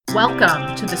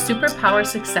Welcome to the Superpower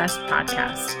Success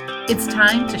Podcast. It's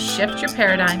time to shift your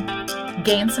paradigm,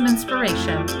 gain some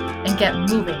inspiration, and get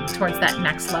moving towards that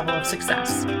next level of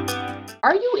success.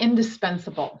 Are you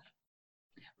indispensable?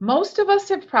 Most of us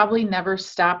have probably never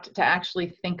stopped to actually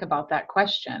think about that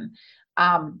question.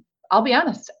 I'll be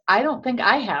honest, I don't think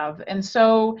I have. And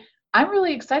so I'm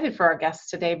really excited for our guest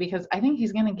today because I think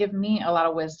he's going to give me a lot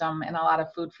of wisdom and a lot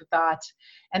of food for thought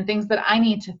and things that I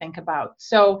need to think about.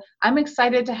 So I'm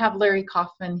excited to have Larry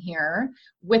Kaufman here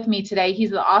with me today.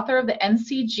 He's the author of the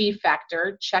NCG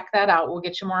Factor. Check that out. We'll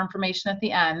get you more information at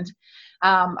the end.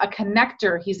 A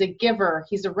connector. He's a giver.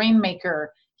 He's a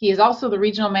rainmaker. He is also the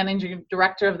regional managing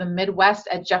director of the Midwest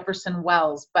at Jefferson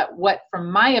Wells. But what,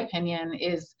 from my opinion,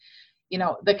 is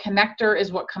the connector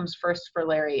is what comes first for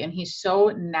Larry, and he's so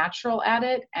natural at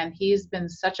it, and he's been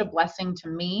such a blessing to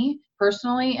me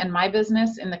personally and my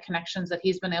business in the connections that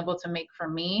he's been able to make for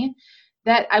me,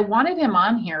 that I wanted him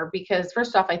on here because,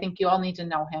 first off, I think you all need to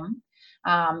know him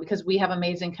because we have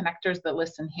amazing connectors that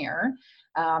listen here,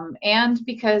 and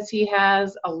because he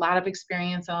has a lot of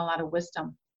experience and a lot of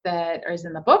wisdom that is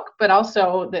in the book, but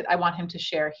also that I want him to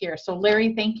share here. So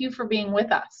Larry, thank you for being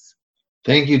with us.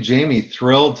 Thank you, Jamie.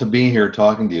 Thrilled to be here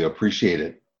talking to you. Appreciate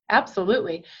it.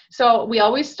 Absolutely. So we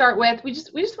always start with, we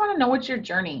just want to know what your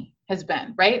journey has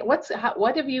been, right?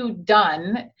 What have you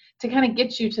done to kind of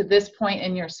get you to this point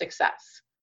in your success?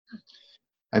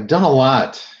 I've done a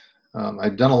lot.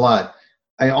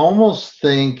 I almost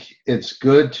think it's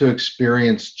good to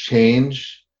experience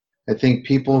change. I think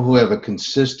people who have a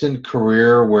consistent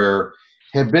career where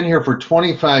have been here for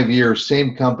 25 years,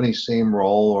 same company, same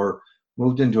role, or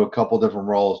moved into a couple different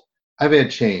roles, I've had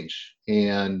change.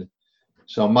 And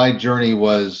so my journey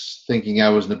was thinking I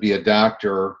was going to be a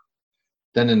doctor,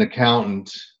 then an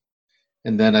accountant,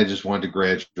 and then I just wanted to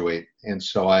graduate. And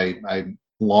so I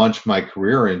launched my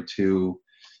career into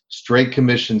straight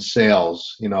commission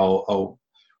sales,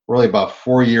 really about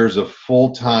 4 years of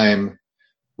full-time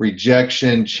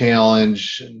rejection,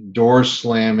 challenge, door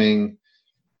slamming.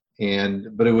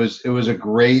 But it was a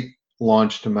great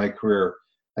launch to my career.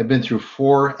 I've been through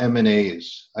 4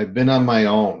 M&As. I've been on my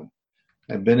own.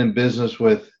 I've been in business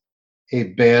with a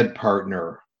bad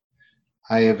partner.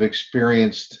 I have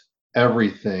experienced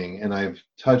everything, and I've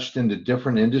touched into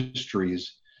different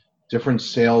industries, different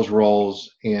sales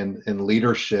roles, and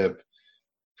leadership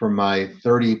for my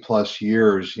 30 plus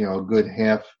years. A good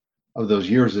half of those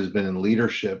years has been in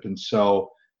leadership. And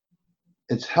so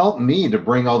it's helped me to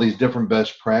bring all these different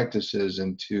best practices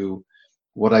into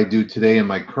what I do today in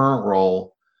my current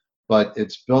role. But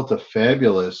it's built a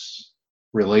fabulous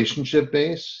relationship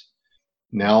base,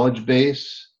 knowledge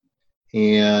base,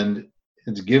 and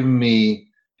it's given me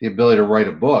the ability to write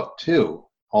a book too.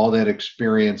 All that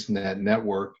experience and that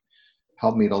network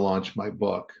helped me to launch my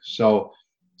book. So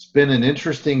it's been an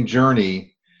interesting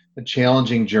journey, a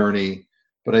challenging journey,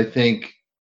 but I think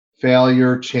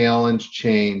failure, challenge,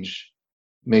 change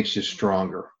makes you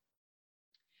stronger.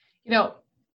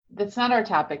 That's not our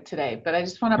topic today, but I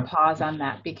just want to pause on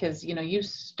that because, you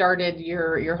started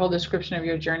your whole description of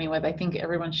your journey with, I think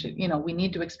everyone should, we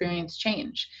need to experience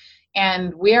change.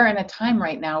 And we are in a time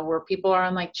right now where people are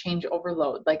on like change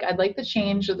overload. Like I'd like the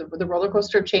change or the roller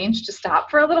coaster of change to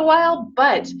stop for a little while,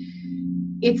 but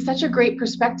it's such a great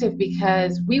perspective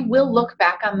because we will look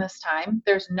back on this time.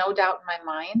 There's no doubt in my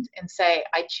mind and say,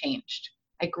 I changed,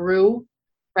 I grew,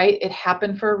 right? It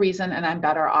happened for a reason and I'm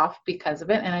better off because of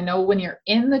it. And I know when you're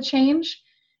in the change,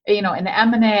 an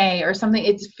M&A or something,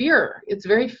 it's fear. It's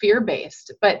very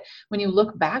fear-based. But when you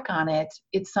look back on it,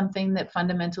 it's something that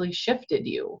fundamentally shifted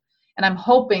you. And I'm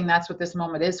hoping that's what this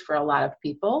moment is for a lot of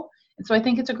people. And so I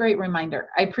think it's a great reminder.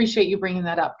 I appreciate you bringing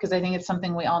that up because I think it's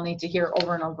something we all need to hear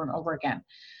over and over and over again.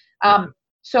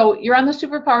 So you're on the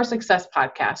Superpower Success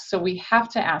Podcast. So we have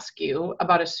to ask you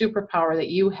about a superpower that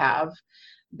you have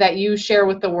that you share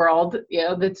with the world,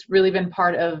 that's really been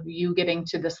part of you getting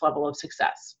to this level of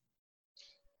success.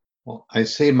 Well, I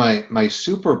say my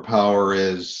superpower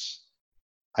is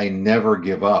I never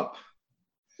give up.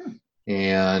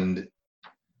 And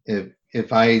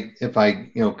if I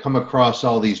come across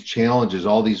all these challenges,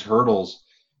 all these hurdles,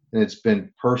 and it's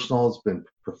been personal, it's been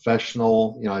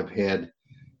professional, I've had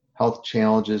health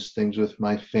challenges, things with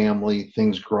my family,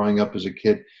 things growing up as a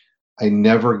kid, I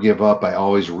never give up. I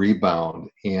always rebound.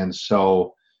 And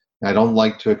so I don't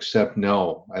like to accept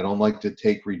no. I don't like to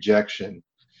take rejection.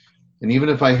 And even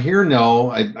if I hear no,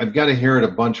 I've got to hear it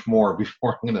a bunch more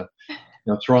before I'm going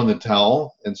to throw in the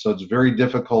towel. And so it's very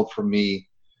difficult for me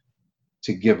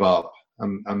to give up.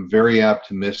 I'm very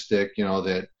optimistic,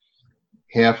 that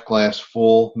half glass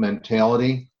full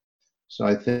mentality. So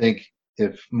I think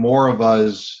if more of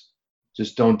us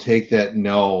just don't take that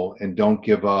no and don't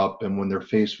give up. And when they're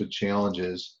faced with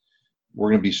challenges,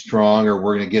 we're going to be strong, or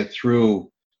we're going to get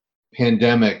through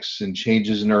pandemics and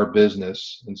changes in our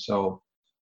business. And so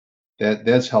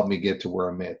that's helped me get to where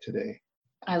I'm at today.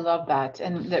 I love that.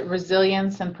 And that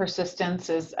resilience and persistence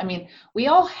is, I mean, we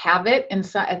all have it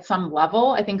at some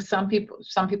level. I think some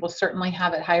people certainly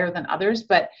have it higher than others,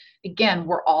 but again,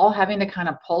 we're all having to kind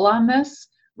of pull on this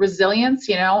resilience.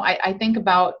 I think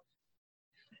about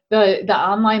the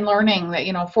online learning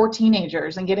that, for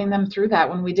teenagers and getting them through that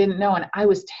when we didn't know. And I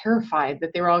was terrified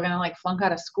that they were all going to flunk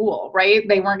out of school, right?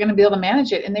 They weren't going to be able to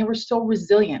manage it, and they were still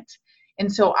resilient.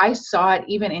 And so I saw it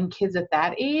even in kids at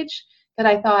that age that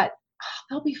I thought,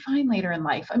 they'll be fine later in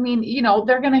life. I mean,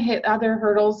 they're going to hit other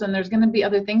hurdles and there's going to be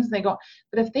other things they go,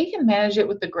 but if they can manage it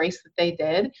with the grace that they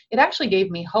did, it actually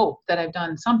gave me hope that I've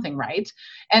done something right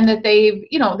and that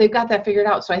they've got that figured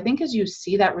out. So I think as you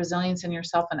see that resilience in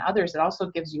yourself and others, it also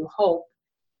gives you hope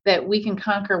that we can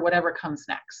conquer whatever comes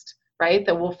next, right?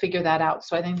 That we'll figure that out.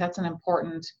 So I think that's an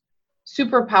important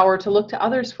superpower to look to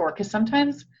others for, because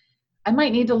sometimes I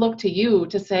might need to look to you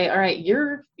to say, all right,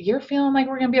 you're feeling like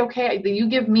we're going to be okay. You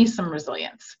give me some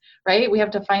resilience, right? We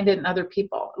have to find it in other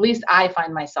people. At least I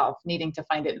find myself needing to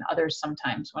find it in others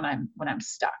sometimes when I'm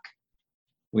stuck.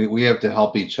 We have to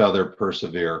help each other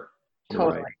persevere.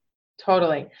 Totally. Right.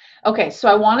 Totally. Okay. So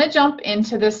I want to jump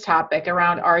into this topic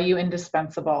around, are you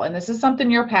indispensable? And this is something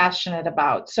you're passionate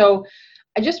about. So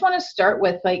I just want to start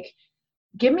with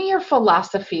give me your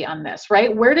philosophy on this,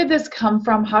 right? Where did this come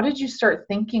from? How did you start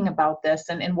thinking about this?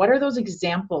 And what are those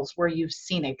examples where you've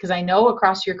seen it? Because I know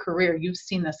across your career, you've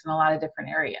seen this in a lot of different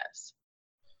areas.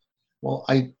 Well,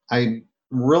 I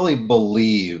really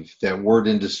believe that word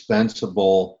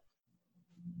indispensable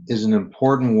is an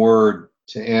important word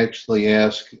to actually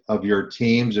ask of your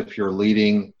teams if you're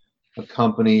leading a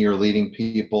company, you're leading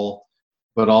people,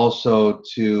 but also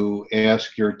to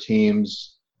ask your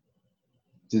teams,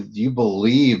 do you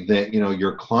believe that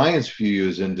your clients view you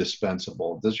as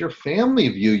indispensable? Does your family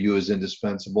view you as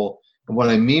indispensable? And what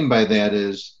I mean by that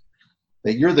is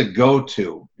that you're the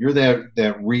go-to. You're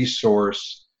that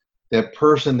resource, that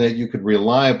person that you could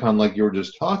rely upon, like you were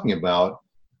just talking about.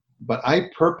 But I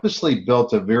purposely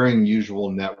built a very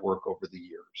unusual network over the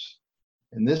years.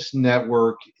 And this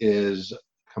network is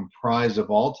comprised of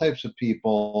all types of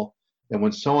people. And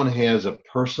when someone has a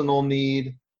personal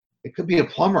need, it could be a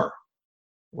plumber,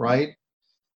 right?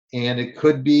 And it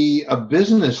could be a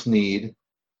business need.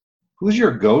 Who's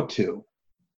your go-to?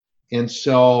 And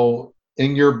so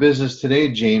in your business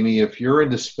today, Jamie, if you're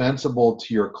indispensable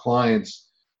to your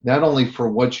clients, not only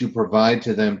for what you provide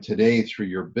to them today through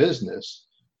your business,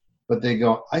 but they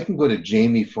go, I can go to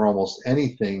Jamie for almost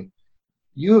anything.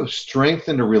 You have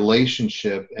strengthened a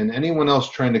relationship, and anyone else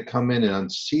trying to come in and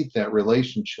unseat that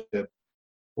relationship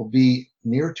will be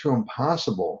near to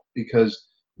impossible, because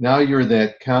now you're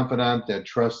that confidant, that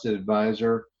trusted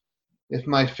advisor. If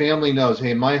my family knows,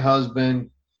 hey, my husband,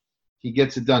 he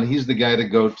gets it done. He's the guy to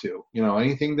go to.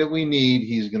 Anything that we need,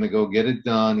 he's going to go get it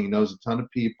done. He knows a ton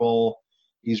of people.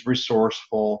 He's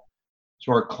resourceful.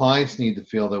 So our clients need to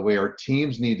feel that way. Our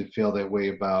teams need to feel that way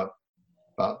about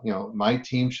my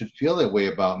team should feel that way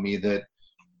about me, that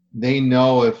they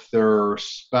know if their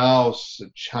spouse, a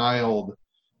child,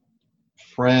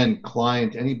 friend,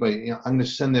 client, anybody, I'm going to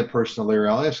send that person to Larry.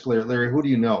 I'll ask Larry, who do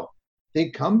you know? They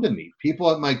come to me.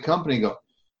 People at my company go,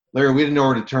 Larry, we didn't know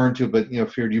where to turn to, but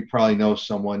figured you probably know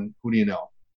someone. Who do you know?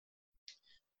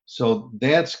 So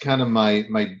that's kind of my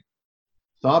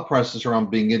thought process around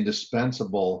being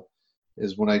indispensable,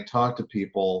 is when I talk to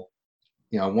people,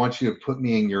 I want you to put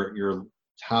me in your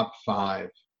top 5,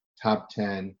 top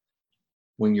 10.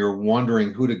 When you're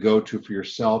wondering who to go to for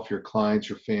yourself, your clients,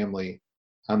 your family,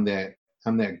 I'm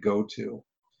that go-to.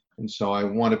 And so I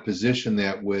want to position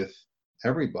that with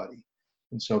everybody.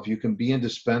 And so if you can be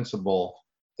indispensable,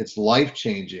 it's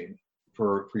life-changing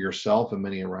for yourself and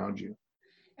many around you.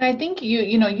 And I think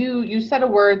you said a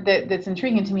word that's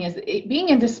intriguing to me, is being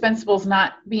indispensable is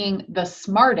not being the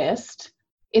smartest,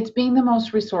 it's being the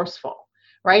most resourceful,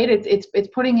 right? It's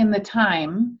putting in the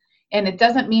time, and it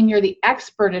doesn't mean you're the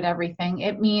expert at everything.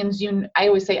 It means I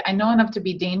always say, I know enough to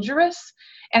be dangerous,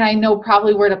 and I know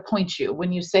probably where to point you.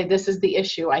 When you say this is the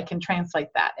issue, I can translate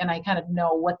that, and I kind of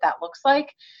know what that looks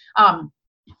like.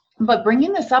 But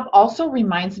bringing this up also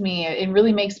reminds me, it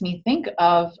really makes me think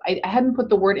of, I hadn't put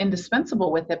the word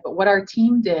indispensable with it, but what our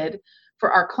team did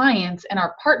for our clients and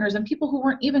our partners and people who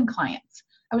weren't even clients.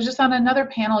 I was just on another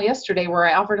panel yesterday where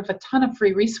I offered up a ton of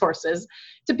free resources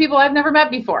to people I've never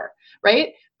met before,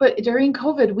 right? But during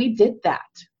COVID, we did that,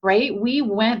 right? We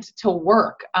went to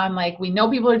work on like, we know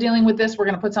people are dealing with this. We're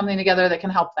going to put something together that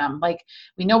can help them. Like,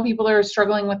 we know people are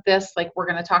struggling with this. Like, we're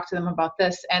going to talk to them about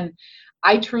this. And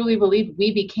I truly believe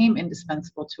we became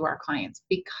indispensable to our clients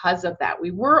because of that. We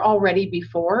were already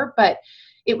before, but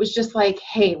it was just like,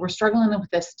 hey, we're struggling with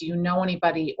this. Do you know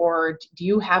anybody, or do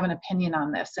you have an opinion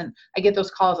on this? And I get those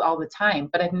calls all the time,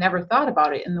 but I've never thought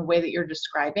about it in the way that you're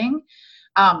describing.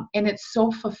 And it's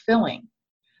so fulfilling.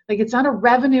 Like, it's not a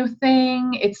revenue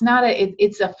thing. It's not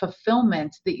it's a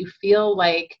fulfillment that you feel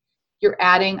like you're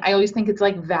adding. I always think it's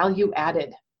like value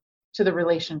added to the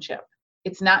relationship.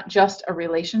 It's not just a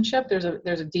relationship. There's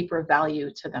a deeper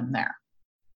value to them there.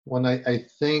 When I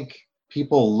think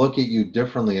people look at you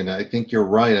differently, and I think you're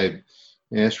right.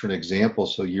 I asked for an example.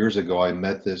 So years ago, I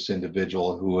met this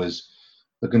individual who was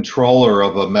the controller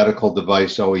of a medical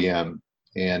device OEM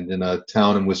and in a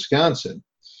town in Wisconsin.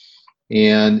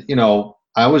 And,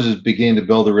 I was just beginning to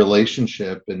build a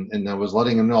relationship, and I was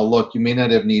letting him know, look, you may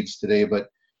not have needs today, but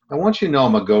I want you to know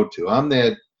I'm a go-to. I'm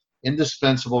that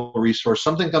indispensable resource.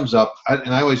 Something comes up,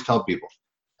 and I always tell people,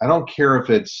 I don't care if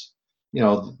it's,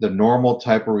 the normal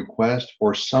type of request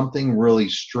or something really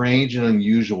strange and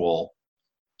unusual,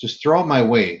 just throw it my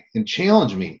way and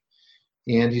challenge me.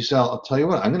 And he said, I'll tell you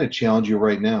what, I'm going to challenge you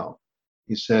right now.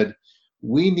 He said,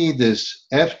 we need this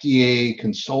FDA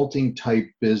consulting type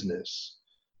business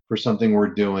for something we're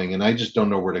doing, and I just don't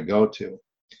know where to go to.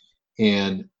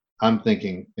 And I'm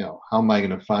thinking, how am I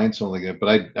going to find something like that?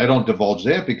 But I don't divulge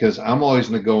that because I'm always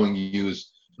going to go and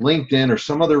use LinkedIn or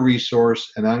some other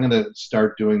resource, and I'm going to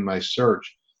start doing my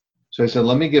search. So I said,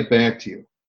 let me get back to you.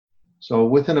 So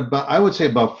within I would say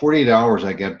about 48 hours,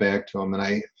 I got back to him, and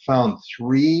I found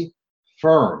 3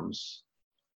 firms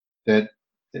that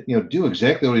do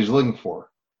exactly what he's looking for.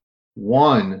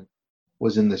 One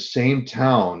was in the same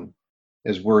town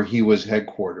as where he was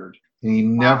headquartered, and he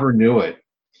never knew it.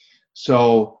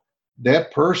 So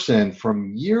that person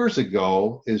from years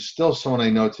ago is still someone I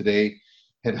know today,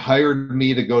 had hired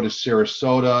me to go to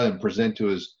Sarasota and present to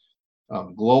his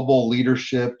global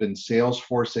leadership and sales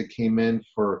force that came in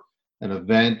for an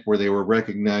event where they were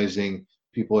recognizing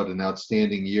people had an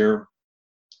outstanding year.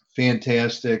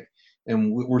 Fantastic.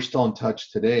 And we're still in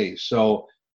touch today. So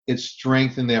it's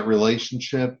strengthened that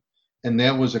relationship. And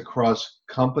that was across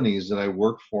companies that I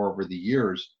worked for over the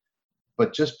years,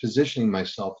 but just positioning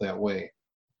myself that way.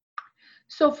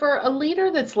 So for a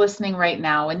leader that's listening right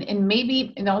now, and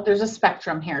maybe, there's a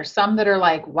spectrum here, some that are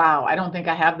like, wow, I don't think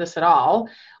I have this at all,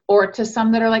 or to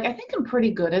some that are like, I think I'm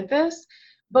pretty good at this,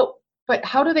 but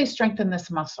how do they strengthen this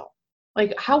muscle?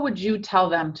 Like, how would you tell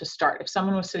them to start if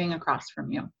someone was sitting across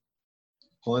from you?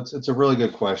 Well, it's a really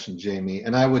good question, Jamie.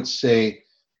 And I would say,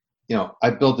 I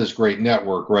built this great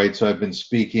network, right? So I've been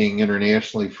speaking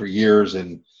internationally for years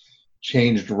and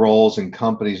changed roles in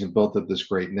companies and built up this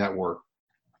great network.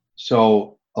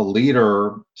 So a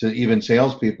leader, to even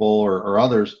salespeople or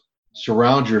others,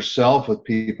 surround yourself with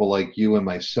people like you and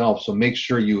myself. So make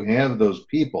sure you have those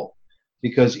people,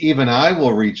 because even I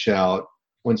will reach out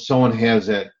when someone has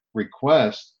that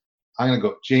request. I'm going to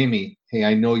go, Jamie, hey,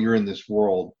 I know you're in this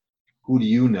world. Who do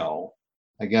you know?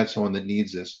 I got someone that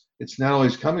needs this. It's not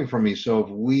always coming from me. So if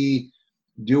we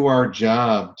do our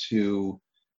job to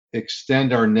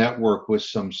extend our network with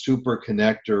some super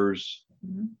connectors,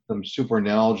 some super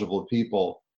knowledgeable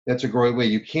people, that's a great way.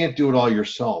 You can't do it all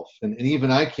yourself. And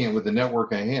even I can't with the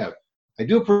network I have. I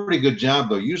do a pretty good job,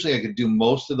 though. Usually I could do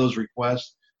most of those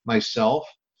requests myself,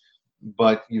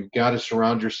 but you've got to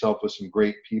surround yourself with some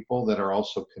great people that are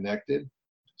also connected.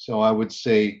 So I would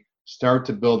say start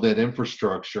to build that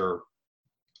infrastructure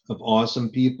of awesome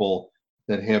people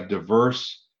that have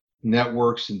diverse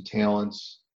networks and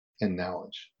talents and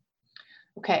knowledge.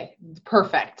 Okay,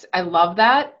 perfect. I love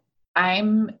that.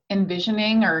 I'm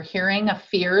envisioning or hearing a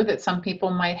fear that some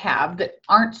people might have that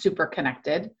aren't super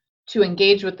connected to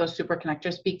engage with those super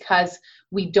connectors because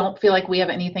we don't feel like we have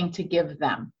anything to give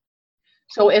them.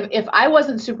 So if I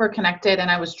wasn't super connected and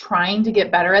I was trying to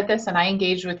get better at this and I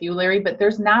engaged with you, Larry, but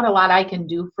there's not a lot I can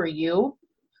do for you,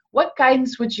 what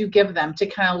guidance would you give them to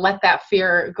kind of let that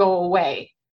fear go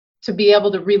away, to be able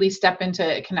to really step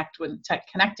into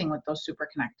connecting with those super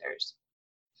connectors?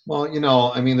 Well,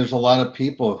 there's a lot of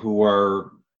people who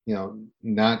are,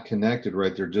 not connected,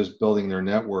 right? They're just building their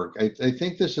network. I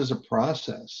think this is a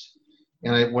process.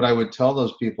 And what I would tell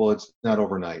those people, it's not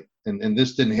overnight. And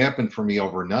this didn't happen for me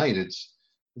overnight.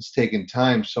 It's taken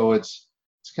time. So it's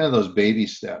kind of those baby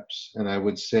steps. And I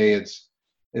would say it's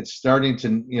starting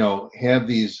to, have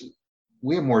these,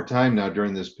 we have more time now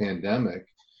during this pandemic,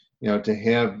 to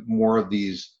have more of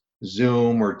these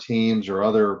Zoom or Teams or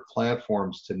other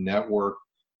platforms to network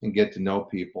and get to know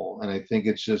people. And I think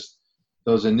it's just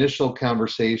those initial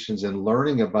conversations and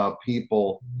learning about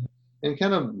people and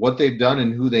kind of what they've done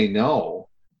and who they know.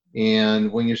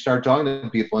 And when you start talking to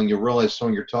people and you realize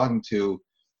someone you're talking to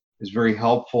is very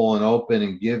helpful and open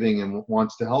and giving and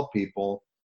wants to help people,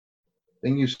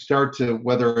 then you start to,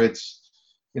 whether it's,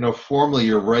 formally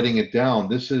you're writing it down,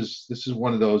 this is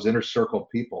one of those inner circle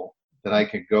people that I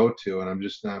could go to, and I'm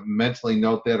just not mentally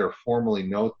note that or formally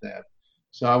note that.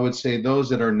 So I would say those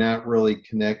that are not really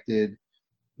connected,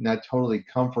 not totally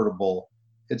comfortable,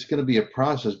 it's going to be a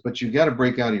process, but you got to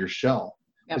break out of your shell.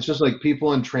 Yep. It's just like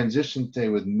people in transition today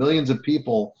with millions of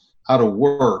people out of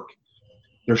work.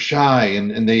 They're shy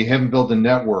and they haven't built a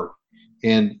network.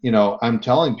 And, I'm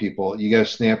telling people, you got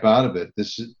to snap out of it.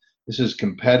 This is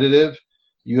competitive.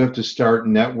 You have to start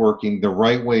networking the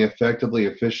right way, effectively,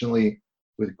 efficiently,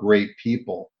 with great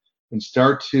people, and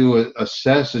start to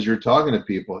assess as you're talking to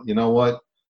people, you know what,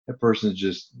 that person is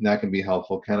just not going to be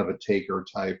helpful, kind of a taker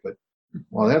type, but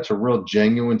well, that's a real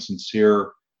genuine,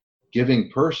 sincere,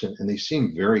 giving person, and they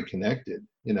seem very connected,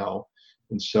 and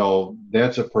so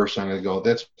that's a person I'm going to go,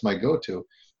 that's my go-to,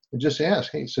 and just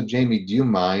ask, hey, so Jamie, do you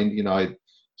mind,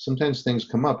 sometimes things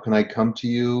come up, can I come to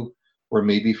you, or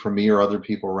maybe for me or other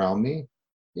people around me?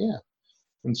 Yeah.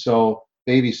 And so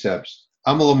baby steps.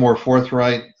 I'm a little more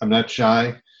forthright. I'm not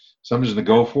shy, so I'm just going to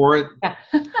go for it. Yeah.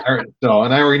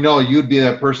 And I already know you'd be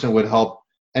that person who would help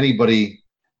anybody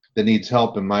that needs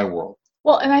help in my world.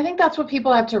 Well, and I think that's what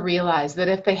people have to realize, that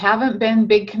if they haven't been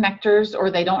big connectors or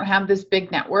they don't have this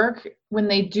big network, when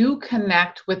they do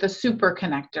connect with a super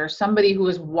connector, somebody who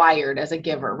is wired as a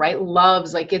giver, right?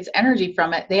 Loves, like, gets energy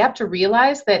from it, they have to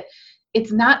realize that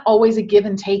it's not always a give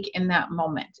and take in that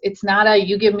moment. It's not a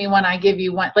you give me one, I give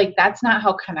you one. Like, that's not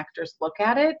how connectors look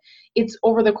at it. It's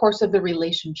over the course of the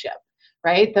relationship,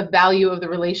 right? The value of the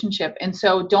relationship. And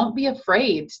so don't be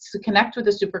afraid to connect with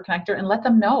a super connector and let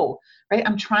them know, right?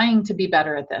 I'm trying to be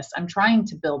better at this. I'm trying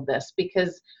to build this,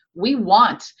 because we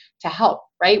want to help,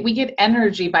 right? We get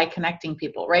energy by connecting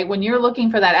people, right? When you're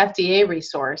looking for that FDA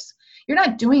resource, you're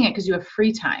not doing it because you have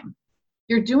free time.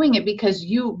 You're doing it because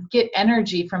you get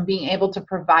energy from being able to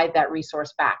provide that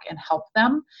resource back and help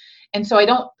them. And so I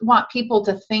don't want people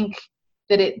to think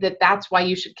that that's why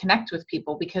you should connect with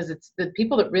people, because it's the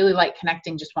people that really like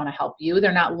connecting just want to help you.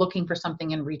 They're not looking for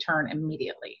something in return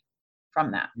immediately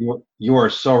from that. You are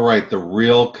so right. The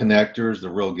real connectors, the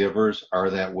real givers are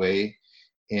that way.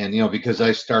 And, because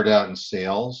I started out in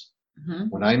sales,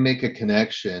 when I make a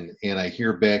connection and I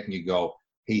hear back and you go,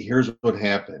 hey, here's what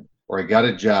happened, or I got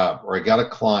a job, or I got a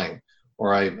client,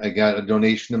 or I got a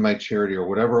donation to my charity, or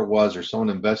whatever it was, or someone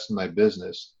invested in my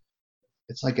business.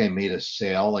 It's like I made a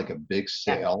sale, like a big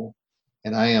sale.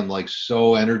 And I am like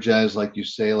so energized, like you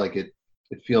say, like it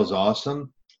feels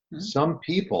awesome. Some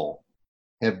people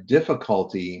have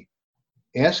difficulty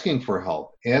asking for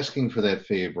help, asking for that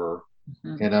favor.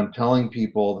 And I'm telling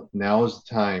people, now is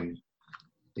the time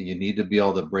that you need to be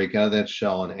able to break out of that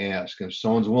shell and ask. And if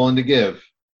someone's willing to give,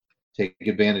 take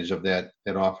advantage of that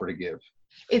offer to give.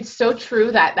 It's so true,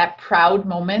 that proud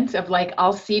moment of, like,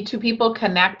 I'll see two people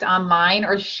connect online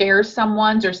or share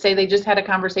someone's, or say they just had a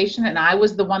conversation and I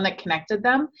was the one that connected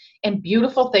them, and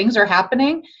beautiful things are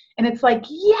happening. And it's like,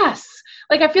 yes,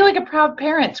 like, I feel like a proud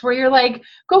parent, where you're like,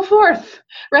 go forth,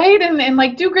 right? And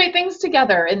like, do great things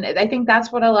together. And I think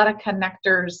that's what a lot of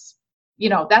connectors,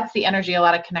 that's the energy a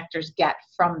lot of connectors get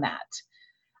from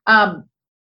that.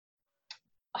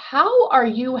 How are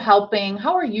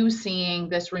you seeing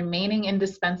this remaining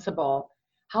indispensable?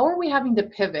 How are we having to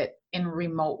pivot in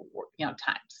remote work,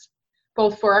 times,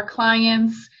 both for our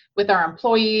clients, with our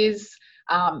employees,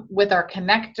 with our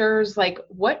connectors? Like,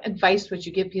 what advice would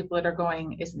you give people that are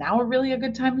going, is now really a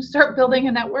good time to start building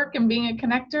a network and being a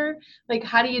connector? Like,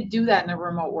 how do you do that in a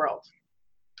remote world?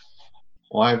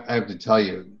 Well, I have to tell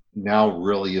you, now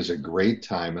really is a great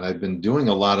time. And I've been doing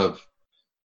a lot of,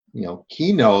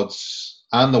 keynotes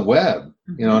on the web,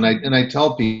 and I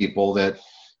tell people that,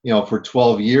 for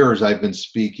 12 years I've been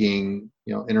speaking,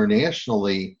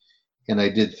 internationally, and I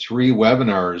did 3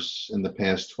 webinars in the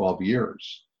past 12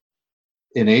 years.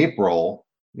 In April,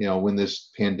 when this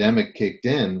pandemic kicked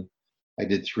in, I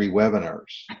did 3 webinars.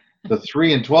 The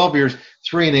 3 in 12 years,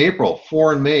 3 in April,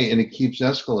 4 in May, and it keeps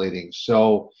escalating.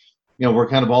 So, we're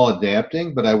kind of all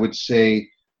adapting, but I would say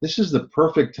this is the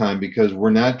perfect time, because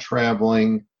we're not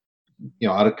traveling,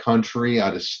 out of country,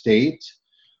 out of state.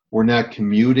 We're not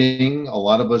commuting. A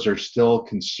lot of us are still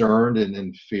concerned and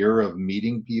in fear of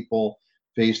meeting people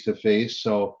face to face.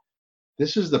 So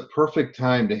this is the perfect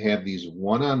time to have these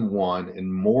one-on-one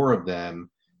and more of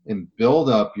them, and build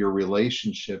up your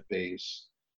relationship base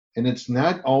And it's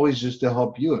not always just to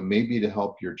help you. It may be to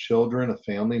help your children, a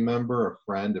family member, a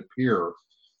friend, a peer.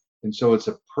 And so it's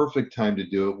a perfect time to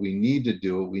do it. We need to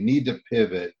do it. We need to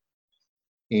pivot.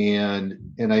 And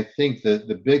I think that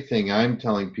the big thing I'm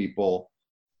telling people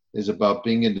is about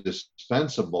being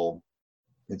indispensable.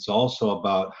 It's also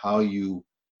about how you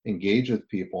engage with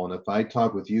people. And if I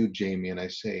talk with you, Jamie, and I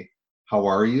say, how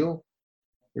are you?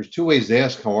 There's two ways to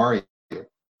ask, how are you?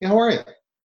 Yeah, how are you?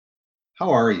 How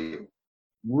are you?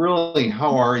 Really,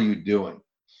 how are you doing?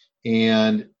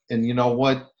 And you know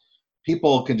what?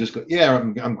 People can just go, yeah,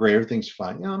 I'm great. Everything's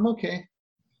fine. Yeah, I'm okay.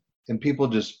 And people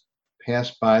just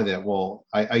pass by that. Well,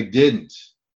 I didn't.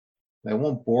 I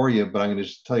won't bore you, but I'm going to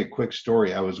just tell you a quick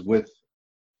story. I was with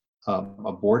a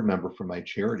board member from my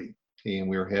charity, and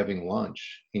we were having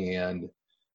lunch. And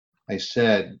I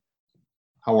said,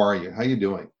 how are you? How you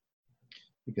doing?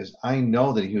 Because I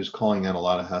know that he was calling on a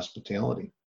lot of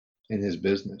hospitality in his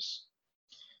business.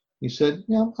 He said,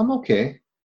 yeah, I'm okay.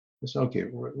 I said, okay,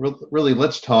 really,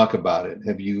 let's talk about it.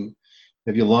 Have you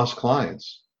lost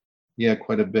clients? Yeah,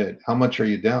 quite a bit. How much are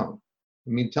you down? I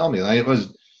mean, tell me.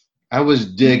 I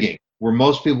was digging where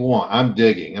most people want. I'm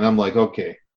digging, and I'm like,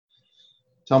 okay,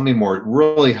 tell me more.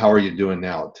 Really, how are you doing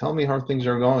now? Tell me how things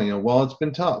are going. Well, it's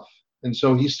been tough. And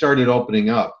so he started opening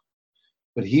up,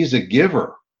 but he's a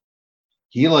giver.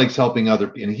 He likes helping other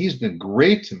people, and he's been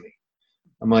great to me.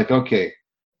 I'm like, okay,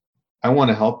 I want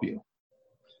to help you.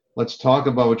 Let's talk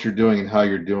about what you're doing and how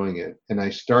you're doing it. And I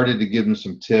started to give him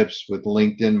some tips with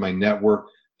LinkedIn, my network,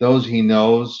 those he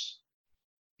knows.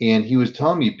 And he was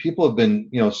telling me people have been,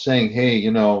 saying, hey, if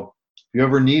you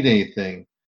ever need anything,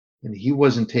 and he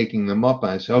wasn't taking them up.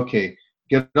 And I said, okay,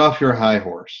 get off your high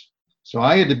horse. So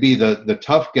I had to be the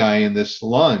tough guy in this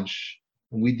lunch,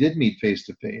 and we did meet face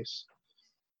to face,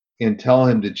 and tell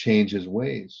him to change his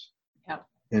ways. Yep.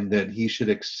 And that he should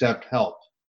accept help.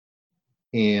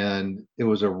 And it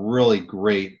was a really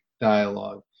great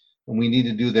dialogue. And we need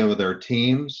to do that with our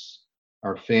teams,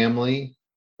 our family,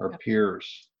 our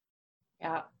peers.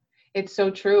 Yeah, it's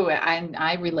so true.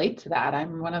 I relate to that.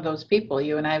 I'm one of those people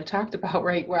you and I have talked about,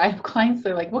 right? Where I have clients,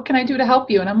 they're like, what can I do to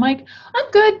help you? And I'm like,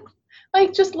 I'm good.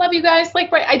 Like, just love you guys.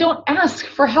 Like, right. I don't ask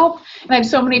for help. And I have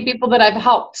so many people that I've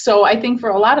helped. So I think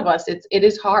for a lot of us, it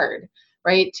is hard,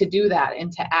 right, to do that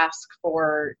and to ask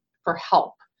for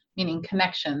help, meaning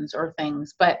connections or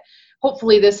things. But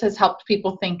hopefully this has helped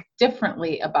people think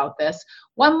differently about this.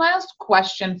 One last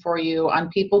question for you on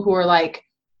people who are like,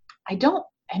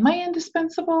 am I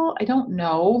indispensable? I don't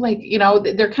know. Like,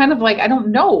 they're kind of like, I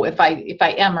don't know if I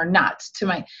am or not.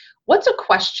 What's a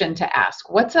question to ask?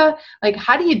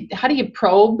 How do you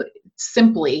probe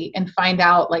simply and find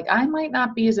out, like, I might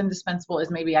not be as indispensable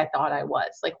as maybe I thought I was?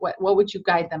 Like, what would you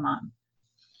guide them on?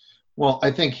 Well,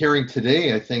 I think hearing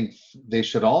today, I think they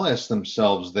should all ask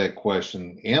themselves that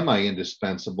question. Am I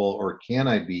indispensable, or can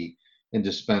I be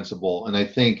indispensable? And I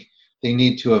think they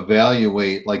need to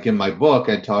evaluate, like in my book,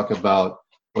 I talk about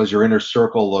what does your inner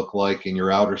circle look like and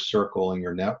your outer circle and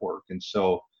your network. And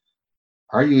so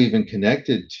are you even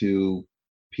connected to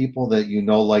people that you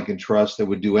know, like, and trust that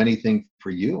would do anything for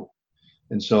you?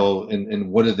 And so, and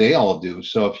what do they all do?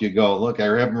 So if you go, look, I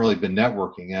haven't really been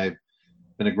networking. I've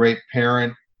been a great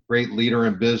parent, great leader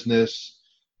in business,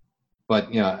 but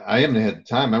I haven't had the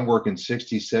time. I'm working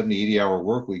 60, 70, 80-hour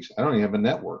work weeks. I don't even have a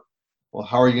network. Well,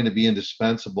 how are you going to be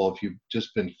indispensable if you've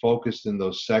just been focused in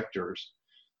those sectors?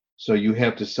 So you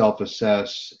have to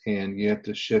self-assess, and you have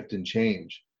to shift and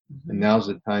change. Mm-hmm. And now's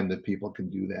the time that people can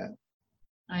do that.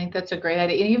 I think that's a great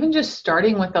idea. And even just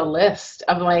starting with a list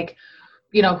of, like,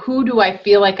 who do I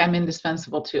feel like I'm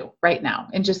indispensable to right now?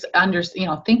 And just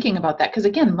thinking about that. Because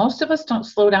again, most of us don't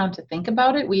slow down to think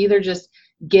about it. We either just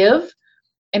give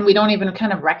and we don't even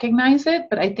kind of recognize it.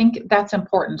 But I think that's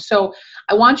important. So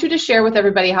I want you to share with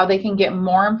everybody how they can get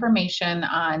more information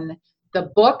on the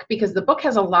book, because the book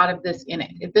has a lot of this in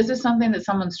it. If this is something that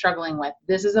someone's struggling with,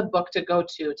 this is a book to go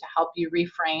to help you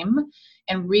reframe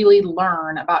and really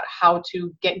learn about how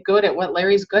to get good at what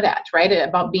Larry's good at, right?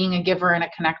 About being a giver and a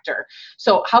connector.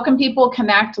 So how can people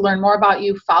connect, learn more about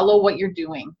you, follow what you're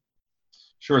doing?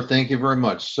 Sure. Thank you very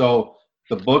much. So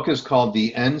the book is called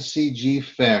The NCG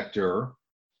Factor,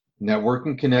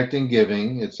 Networking, Connecting,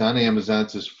 Giving. It's on Amazon.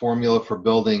 It's this formula for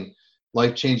building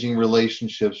life-changing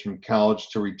relationships from college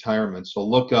to retirement. So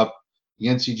look up the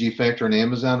NCG Factor on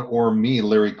Amazon, or me,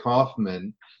 Larry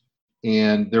Kaufman.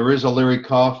 And there is a Larry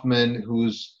Kaufman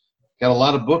who's got a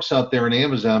lot of books out there on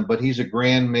Amazon, but he's a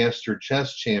grandmaster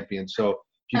chess champion. So if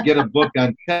you get a book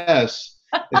on chess,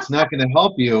 it's not going to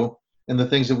help you in the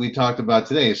things that we talked about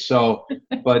today. So,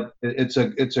 but it's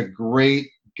a great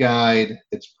guide.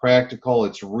 It's practical.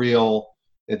 It's real.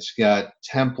 It's got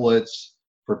templates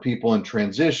for people in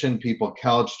transition, people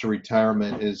couch to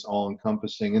retirement is all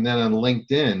encompassing. And then on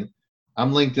LinkedIn,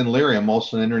 I'm LinkedIn Larry. I'm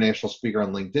also an international speaker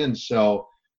on LinkedIn. So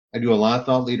I do a lot of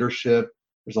thought leadership.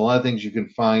 There's a lot of things you can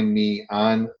find me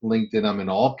on LinkedIn. I'm in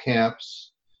all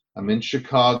caps. I'm in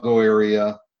Chicago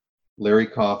area, Larry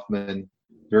Kaufman.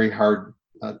 Very hard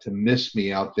to miss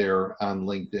me out there on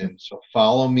LinkedIn. So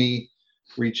follow me,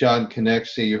 reach out and connect.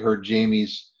 Say you heard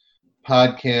Jamie's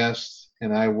podcast,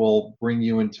 and I will bring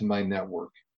you into my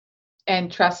network.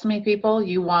 And trust me, people,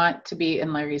 you want to be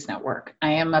in Larry's network.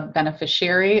 I am a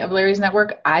beneficiary of Larry's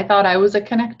network. I thought I was a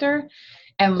connector,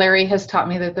 and Larry has taught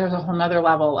me that there's a whole nother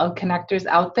level of connectors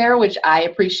out there, which I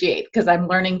appreciate because I'm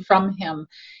learning from him.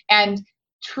 And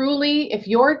truly, if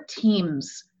your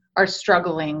teams are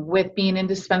struggling with being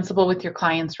indispensable with your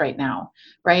clients right now,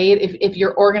 right? If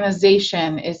your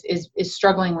organization is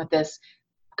struggling with this,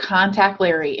 contact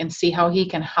Larry and see how he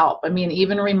can help. I mean,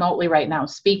 even remotely right now,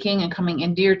 speaking and coming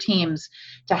into your teams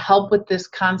to help with this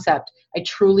concept, I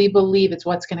truly believe it's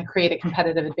what's going to create a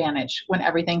competitive advantage when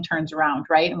everything turns around,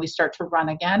 right? And we start to run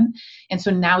again. And so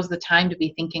now's the time to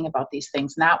be thinking about these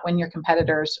things, not when your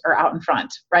competitors are out in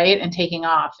front, right? And taking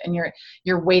off and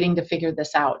you're waiting to figure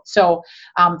this out. So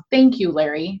thank you,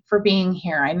 Larry, for being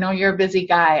here. I know you're a busy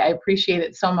guy. I appreciate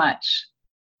it so much.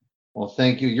 Well,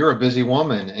 thank you. You're a busy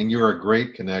woman, and you're a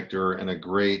great connector and a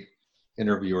great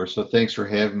interviewer. So thanks for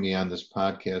having me on this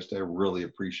podcast. I really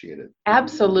appreciate it.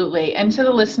 Absolutely. And to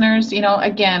the listeners,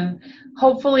 again,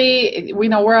 hopefully, we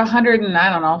know we're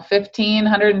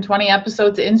 120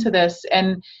 episodes into this,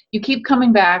 and you keep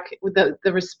coming back with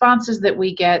the responses that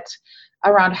we get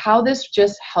around how this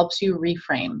just helps you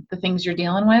reframe the things you're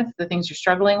dealing with, the things you're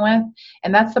struggling with.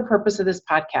 And that's the purpose of this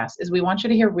podcast, is we want you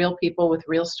to hear real people with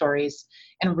real stories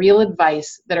and real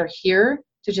advice that are here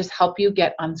to just help you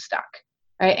get unstuck,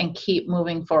 right? And keep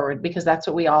moving forward, because that's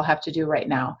what we all have to do right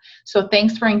now. So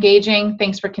thanks for engaging.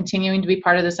 Thanks for continuing to be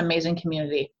part of this amazing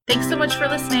community. Thanks so much for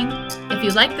listening. If you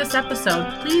like this episode,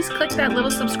 please click that little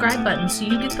subscribe button so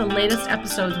you get the latest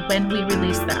episodes when we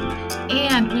release them.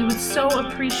 And we would so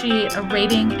appreciate a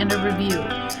rating and a review.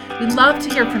 We'd love to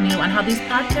hear from you on how these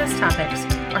podcast topics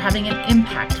are having an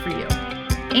impact for you.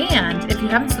 And if you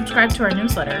haven't subscribed to our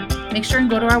newsletter, make sure and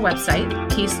go to our website,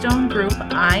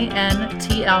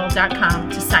 KeystoneGroupINTL.com,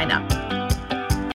 to sign up.